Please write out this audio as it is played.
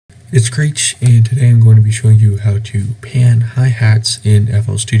It's Screech, and today I'm going to be showing you how to pan hi-hats in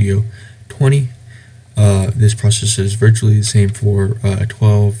FL Studio 20. This process is virtually the same for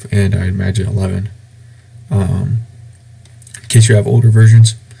 12 and I imagine 11, in case you have older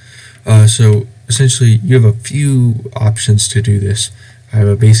versions. So essentially you have a few options to do this. I have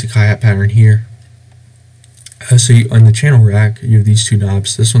a basic hi-hat pattern here. So on the channel rack you have these two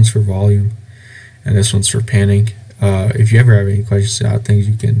knobs. This one's for volume and this one's for panning. If you ever have any questions about things,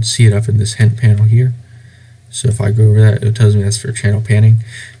 you can see it up in this hint panel here. So if I go over that, it tells me that's for channel panning.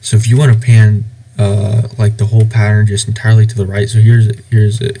 So if you want to pan like the whole pattern just entirely to the right, so here it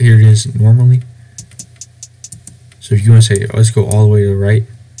is normally. So if you want to say, let's go all the way to the right,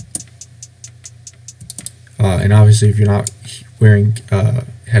 and obviously if you're not wearing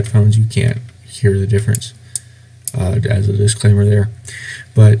headphones, you can't hear the difference, as a disclaimer there.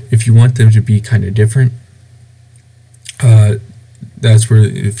 But if you want them to be kind of different, that's where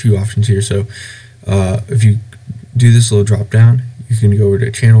a few options here. So if you do this little drop down, you can go over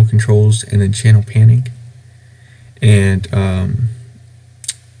to channel controls and then channel panning, and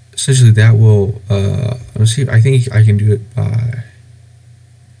essentially that will let's see, I think I can do it by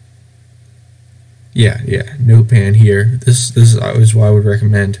no pan here. This is what I would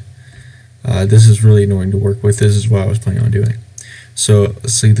recommend. This is really annoying to work with. This is what I was planning on doing. So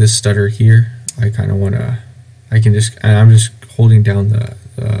let's see this stutter here. I kind of want to, I'm just holding down the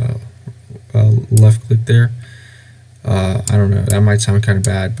left click there. I don't know, that might sound kind of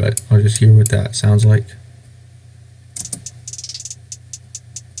bad, but I'll just hear what that sounds like.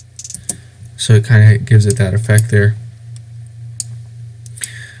 So it kind of gives it that effect there.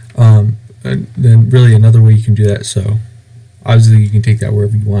 And then really another way you can do that, so obviously you can take that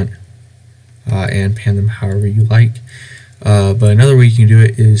wherever you want and pan them however you like. But another way you can do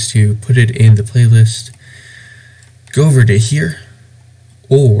it is to put it in the playlist, go over to here,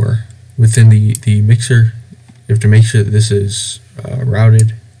 or within the mixer, you have to make sure that this is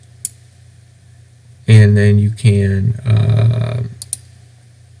routed, and then you can,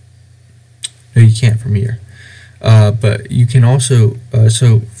 no, you can't from here, but you can also,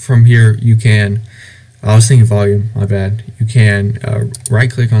 so from here you can, I was thinking volume, my bad, you can right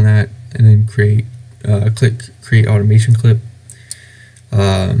click on that and then create automation clip.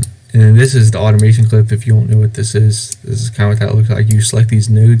 And then this is the automation clip. If you don't know what this is kind of what that looks like. You select these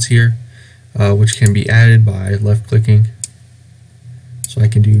nodes here, which can be added by left clicking. So I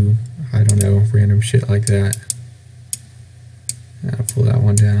can do, I don't know, random shit like that. I'll pull that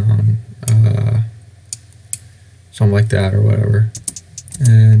one down, something like that or whatever.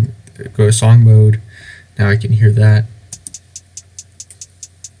 And go to song mode. Now I can hear that.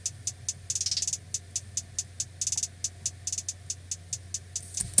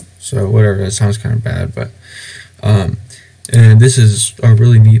 So whatever, that sounds kind of bad, but and this is a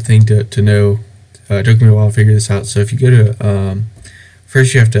really neat thing to know. It took me a while to figure this out. So if you go to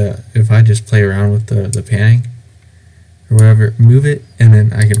first you have to, if I just play around with the panning or whatever, move it, and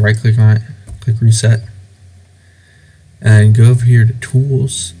then I can right click on it, click reset, and go over here to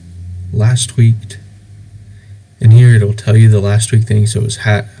tools, last tweaked, and here it'll tell you the last tweaked thing. So it's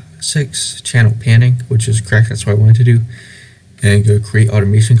hat 6 channel panning, which is correct, that's what I wanted to do. And go create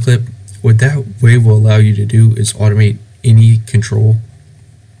automation clip. What that way will allow you to do is automate any control,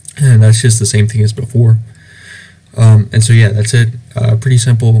 and that's just the same thing as before. And so yeah, that's it. Pretty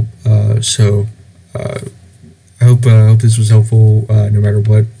simple. So I hope this was helpful. No matter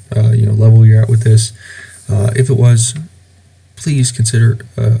what level you're at with this. If it was, please consider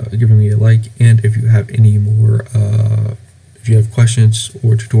giving me a like. And if you have any more, if you have questions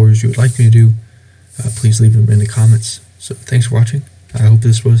or tutorials you would like me to do, please leave them in the comments. So thanks for watching. I hope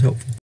this was helpful.